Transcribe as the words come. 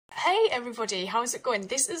Hey everybody, how's it going?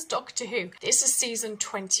 This is Doctor Who. This is season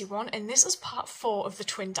 21 and this is part 4 of the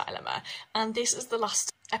Twin Dilemma, and this is the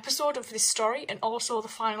last episode of this story and also the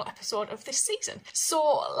final episode of this season. So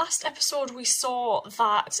last episode we saw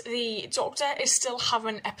that the Doctor is still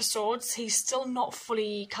having episodes. He's still not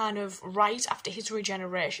fully kind of right after his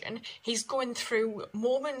regeneration. He's going through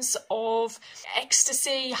moments of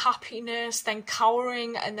ecstasy, happiness, then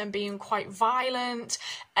cowering and then being quite violent,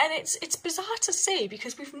 and it's bizarre to see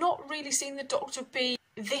because we've not really seen the Doctor be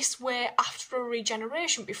this way after a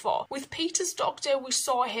regeneration before. With Peter's Doctor, we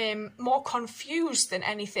saw him more confused than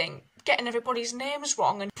anything, getting everybody's names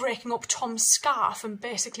wrong and breaking up Tom's scarf and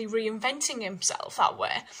basically reinventing himself that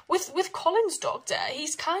way. With Colin's Doctor,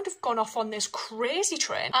 he's kind of gone off on this crazy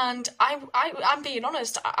train, and I'm being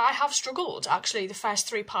honest, I have struggled actually the first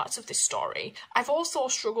 3 parts of this story. I've also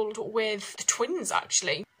struggled with the twins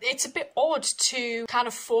actually. It's a bit odd to kind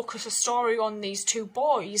of focus a story on these 2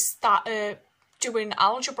 boys that are doing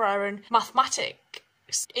algebra and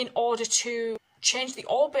mathematics in order to change the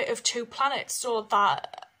orbit of 2 planets so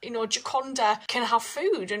that, you know, Gioconda can have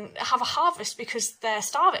food and have a harvest because they're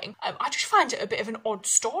starving. I just find it a bit of an odd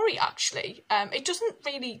story, actually. It doesn't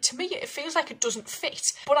really, to me, it feels like it doesn't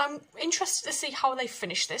fit. But I'm interested to see how they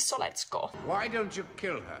finish this, so let's go. Why don't you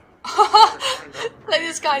kill her? Like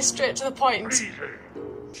this guy straight to the point. Easy.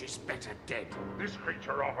 She's better dead. This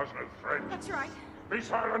creature offers no friend. That's right. Be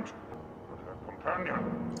silent. But her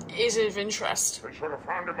companion, Is it of interest? they should have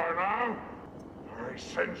found him by now. I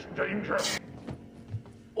sense danger.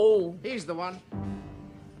 Oh. He's the one.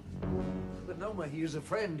 But Noma, he is a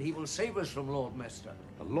friend. He will save us from Lord Mester.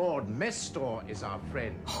 The Lord Mestor is our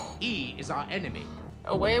friend. He is our enemy.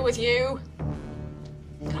 Away with you.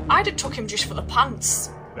 I'd have took him just for the pants.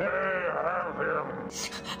 They have him.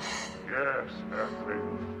 Yes,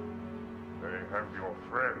 Earthling. They have your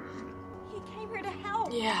friend. He came here to help.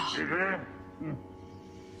 Yeah. Did he?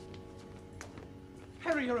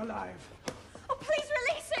 Harry, you're alive. Oh, please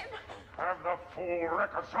release him. Have the fool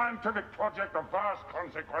wreck a scientific project of vast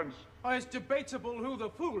consequence. Oh, it's debatable who the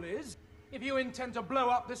fool is. If you intend to blow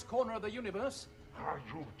up this corner of the universe. Are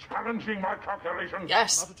you challenging my calculations?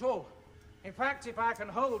 Yes. Not at all. In fact, if I can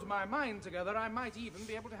hold my mind together, I might even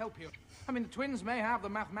be able to help you. I mean, the twins may have the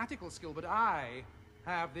mathematical skill, but I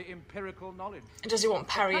have the empirical knowledge. And does he want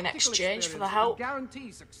Perry in Practical exchange for the experience help? will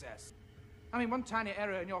guarantee success. I mean, one tiny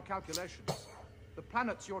error in your calculations. The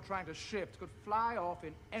planets you're trying to shift could fly off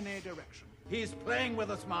in any direction. He's playing with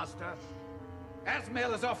us, Master.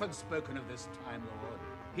 Asmael has often spoken of this Time Lord.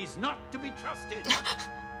 He's not to be trusted.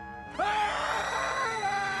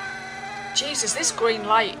 Jesus, this green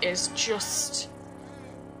light is just...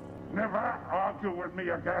 Never argue with me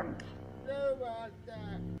again.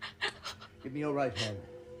 Give me your right hand.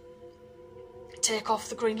 Take off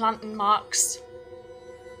the Green Lantern marks.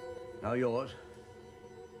 Now yours.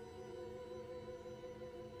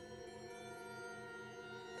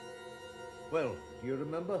 Well, do you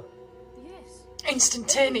remember? Yes.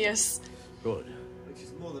 Instantaneous. Good. Which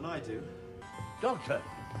is more than I do. Doctor.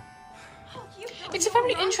 Oh, It's a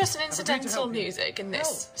very interesting agreed to incidental help you. music in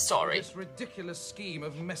this story. This ridiculous scheme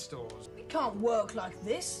of Mestor's. We can't work like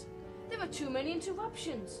this. There are too many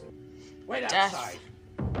interruptions. Wait Death. outside.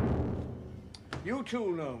 You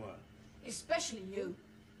too, Noma. Especially you.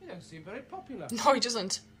 You don't seem very popular. No, he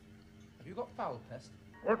doesn't. Have you got foul pest?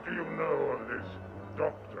 What do you know of this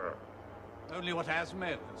doctor? Only what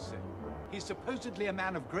Asmael has said. He's supposedly a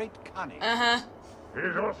man of great cunning. Uh-huh. He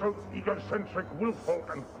is also egocentric, willful,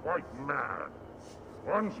 and quite mad.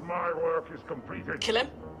 Once my work is completed, Kill him.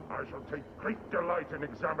 I shall take great delight in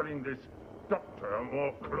examining this doctor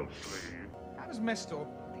more closely. How does Mestor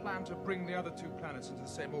plan to bring the other 2 planets into the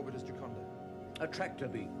same orbit as Gioconda? A tractor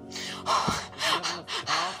beam. Have enough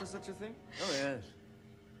power for such a thing? Oh, yes.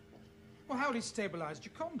 Well, how will he stabilize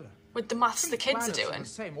Gioconda? With the maths the 3 kids are planets in doing. the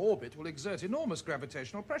same orbit will exert enormous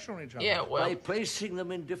gravitational pressure on each other. Yeah, well. By placing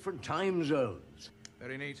them in different time zones.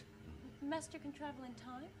 Very neat. Master can travel in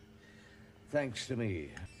time. Thanks to me.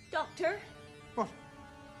 Doctor, What?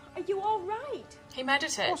 are you all right? He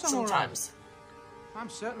meditates course I'm all right. sometimes. I'm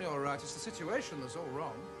certainly all right. It's the situation that's all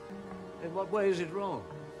wrong. In what way is it wrong?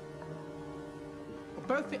 Well,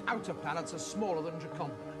 both the outer planets are smaller than Gioconda.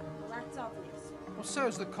 Well, that's obvious. Well, so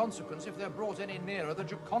is the consequence if they're brought any nearer the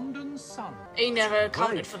Giocondan sun. He never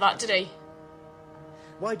accounted Right. for that, did he?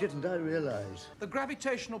 Why didn't I realize? The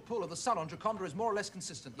gravitational pull of the sun on Gioconda is more or less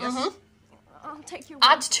consistent, yes? Mm-hmm. I'll take your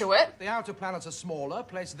Add to it. The outer planets are smaller.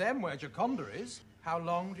 Place them where Gioconda is. How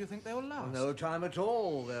long do you think they will last? No time at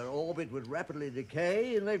all. Their orbit would rapidly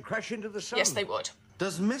decay and they'd crash into the sun. Yes, they would.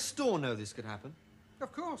 Does Mestor know this could happen?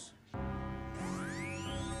 Of course.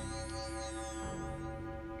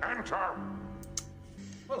 And enter!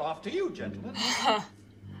 Well, after you, gentlemen.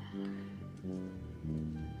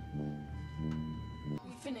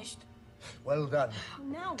 We finished. Well done.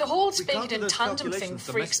 Now, The whole We can't speaking do in those tandem thing calculations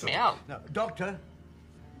freaks me domestic. out. Now, Doctor,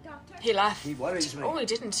 Doctor, He left. he worries me. Oh, he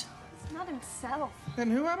didn't. it's not himself.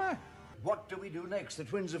 Then who am I? What do we do next? The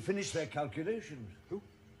twins have finished their calculations.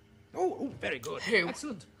 Oh, very good. Who?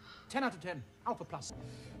 Excellent. 10 out of 10. Alpha plus.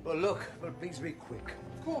 Well, look, but please be quick.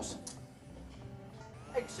 Of course.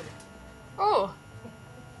 Excellent. Oh.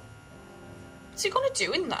 What's he gonna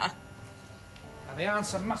do in there? And the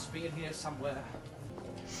answer must be in here somewhere.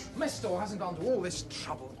 Mestor hasn't gone to all this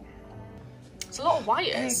trouble. It's a lot of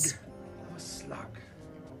wires. Egg. Oh, a slug.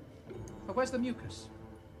 But where's the mucus?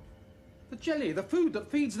 The jelly, the food that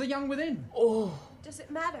feeds the young within. Oh. Does it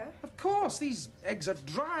matter? Of course, these eggs are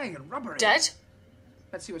dry and rubbery. Dead?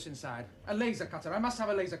 Let's see what's inside. A laser cutter. I must have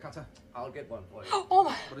a laser cutter. I'll get one for you. Oh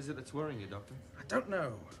my. What is it that's worrying you, Doctor? I don't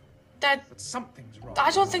know, They're... but something's wrong.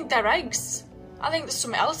 I don't think they're eggs. I think there's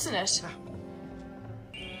something else in it.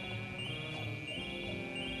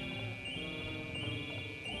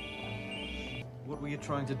 What were you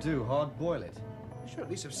trying to do? Hard boil it? You should at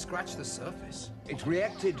least have scratched the surface. It's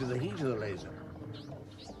reacted to the heat of the laser.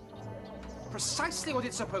 Precisely what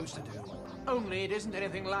it's supposed to do. Only it isn't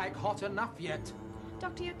anything like hot enough yet.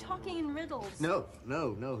 Doctor, you're talking in riddles. No,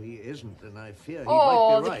 he isn't, and I fear he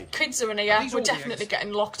Oh, might be the right. kids are in here. These We're all the definitely eggs?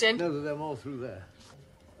 getting locked in. No, they're all through there.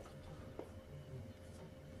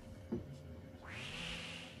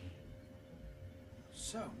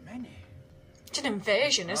 So many. It's an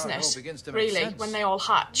invasion, isn't it all it? begins to make Really, sense. when they all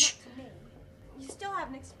hatch. Not to me. You still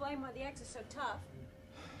haven't explained why the eggs are so tough.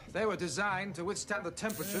 They were designed to withstand the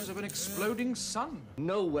temperatures of an exploding sun.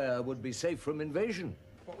 Nowhere would be safe from invasion.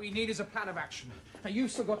 What we need is a plan of action. Now,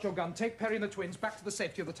 you've still got your gun. Take Perry and the twins back to the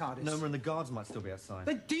safety of the TARDIS. Noma and the guards might still be outside.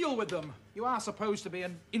 Then deal with them. You are supposed to be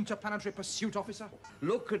an interplanetary pursuit officer.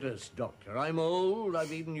 Look at us, Doctor. I'm old.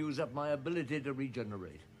 I've even used up my ability to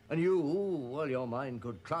regenerate. And you, well, your mind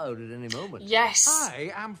could cloud at any moment. Yes.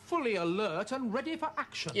 I am fully alert and ready for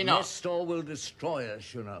action. You're not. Mestor will destroy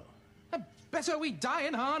us, you know. Better we die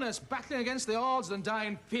in harness, battling against the odds, than die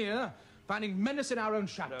in fear, finding menace in our own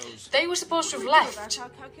shadows. They were supposed to have What do we do left. about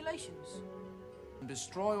our calculations? And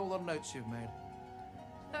destroy all the notes you've made.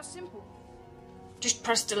 That's simple. Just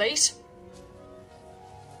press delete.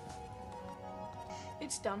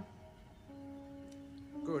 It's done.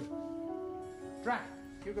 Good. Drac,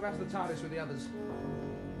 you go back to the TARDIS with the others.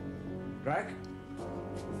 Drac?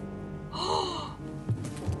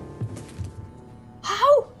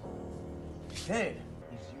 How? Dead.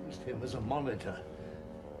 He's used him as a monitor.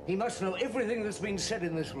 He must know everything that's been said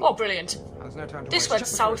in this room. Oh, brilliant. There's no time to This waste. went Check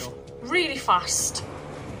the south corridor. really fast.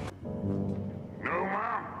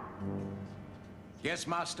 Noma, Yes,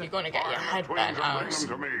 Master. You're going to get your find head the twins bent and out. bring them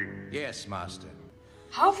to me. Yes, Master.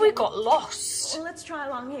 How have we got lost? Well, let's try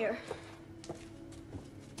along here.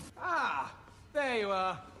 Ah, there you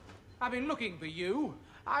are. I've been looking for you.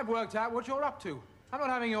 I've worked out what you're up to. I'm not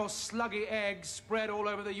having your sluggy eggs spread all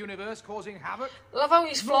over the universe, causing havoc. Love how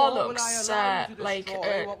his floor Nor will looks I allow you to like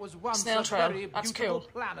destroy a what was once snail a trail. very That's beautiful cool.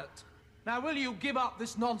 planet. Now, will you give up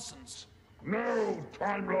this nonsense? No,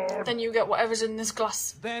 Time Lord. Then you get whatever's in this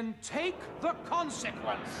glass. Then take the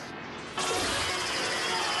consequence.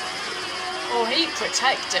 Oh, he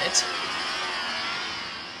protected.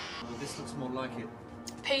 Well, this looks more like it.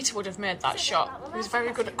 Peter would have made that shot. He was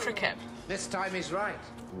very good at cricket. This time he's right.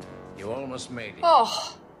 You almost made it.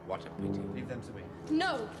 Oh, What a pity. Leave them to me.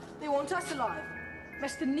 No, they want us alive.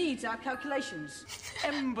 Mestor needs our calculations.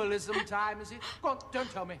 Embolism time, is it? Go on, don't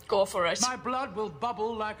tell me. go for it. My blood will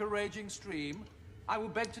bubble like a raging stream. I will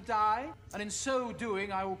beg to die, and in so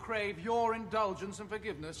doing, I will crave your indulgence and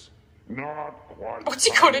forgiveness. Not quite. What's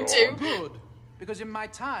he Time gonna do? Lord. Good, because in my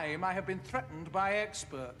time, I have been threatened by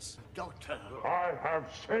experts. Doctor. I have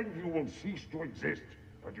said you will cease to exist,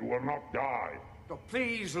 but you will not die. Oh,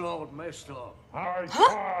 please, Lord Mestor. I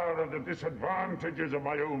tire of the disadvantages of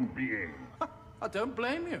my own being. I don't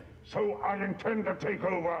blame you. So I intend to take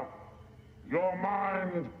over your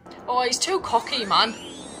mind. Oh, he's too cocky, man.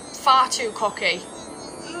 Far too cocky.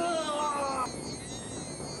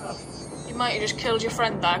 You might have just killed your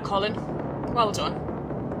friend there, Colin. Well done.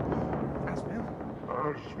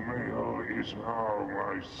 Asmael is now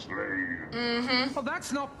my slave. Well,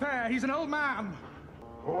 that's not fair. He's an old man.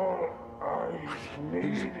 All I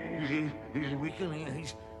need He's weakening.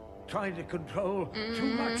 He's trying to control too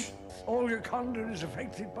much. All your conduct is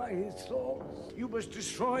affected by his thoughts. You must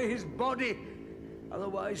destroy his body.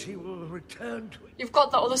 Otherwise, he will return to it. You've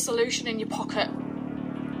got that other solution in your pocket.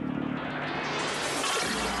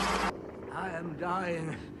 I am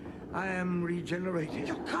dying I am regenerated.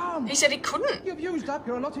 You can't! He said he couldn't. You've used up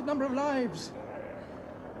your allotted number of lives.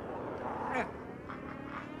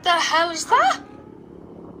 The hell is that?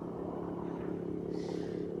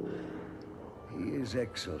 He is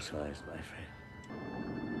exorcised, my friend.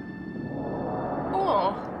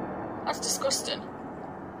 Oh, that's disgusting.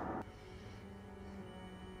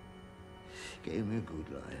 Gave me a good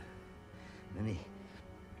life. Many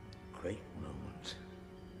great moments.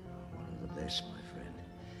 One of the best, my friend,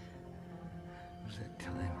 was that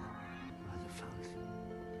time by the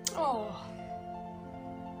fountain. Oh.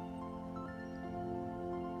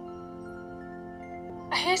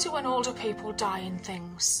 I hate it when older people die in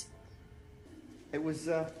things. It was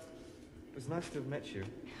nice to have met you,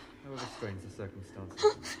 however strange the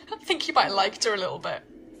circumstances. I think you might have liked her a little bit.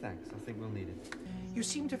 Thanks, I think we'll need it. You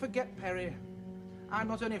seem to forget, Perry. I'm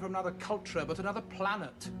not only from another culture, but another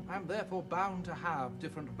planet. I'm therefore bound to have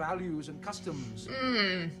different values and customs.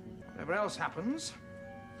 Whatever else happens,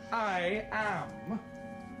 I am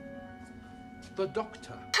the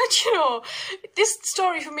Doctor. And you know, this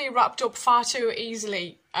story for me wrapped up far too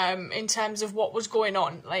easily in terms of what was going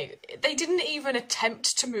on. Like, they didn't even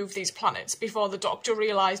attempt to move these planets before the Doctor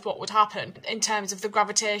realised what would happen in terms of the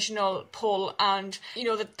gravitational pull and, you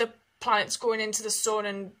know, the planets going into the sun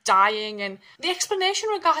and dying, and the explanation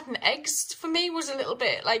regarding eggs for me was a little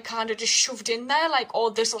bit like kind of just shoved in there, like, oh,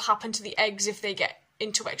 this will happen to the eggs if they get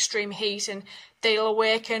into extreme heat and they'll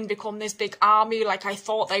awaken, become this big army like I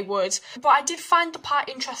thought they would. But I did find the part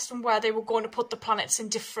interesting where they were going to put the planets in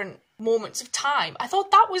different moments of time. I thought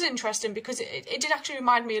that was interesting because it did actually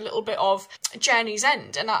remind me a little bit of Journey's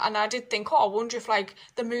End, and I did think, oh, I wonder if like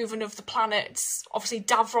the moving of the planets, obviously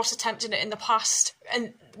Davros attempted it in the past,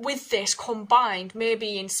 and with this combined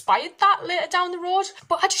maybe inspired that later down the road.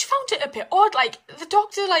 But I just found it a bit odd. Like, the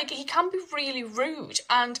Doctor, like, he can be really rude,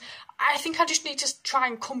 and I think I just need to try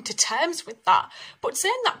and come to terms with that. But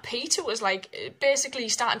saying that Peter was like basically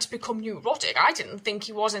starting to become neurotic, I didn't think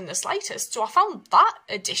he was in the slightest. So I found that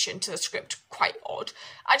addition to the script quite odd.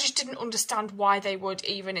 I just didn't understand why they would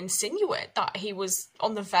even insinuate that he was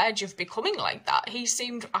on the verge of becoming like that. He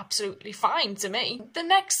seemed absolutely fine to me. The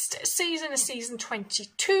next season is season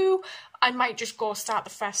 22. I might just go start the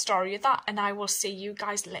first story of that, and I will see you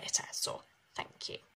guys later. So thank you.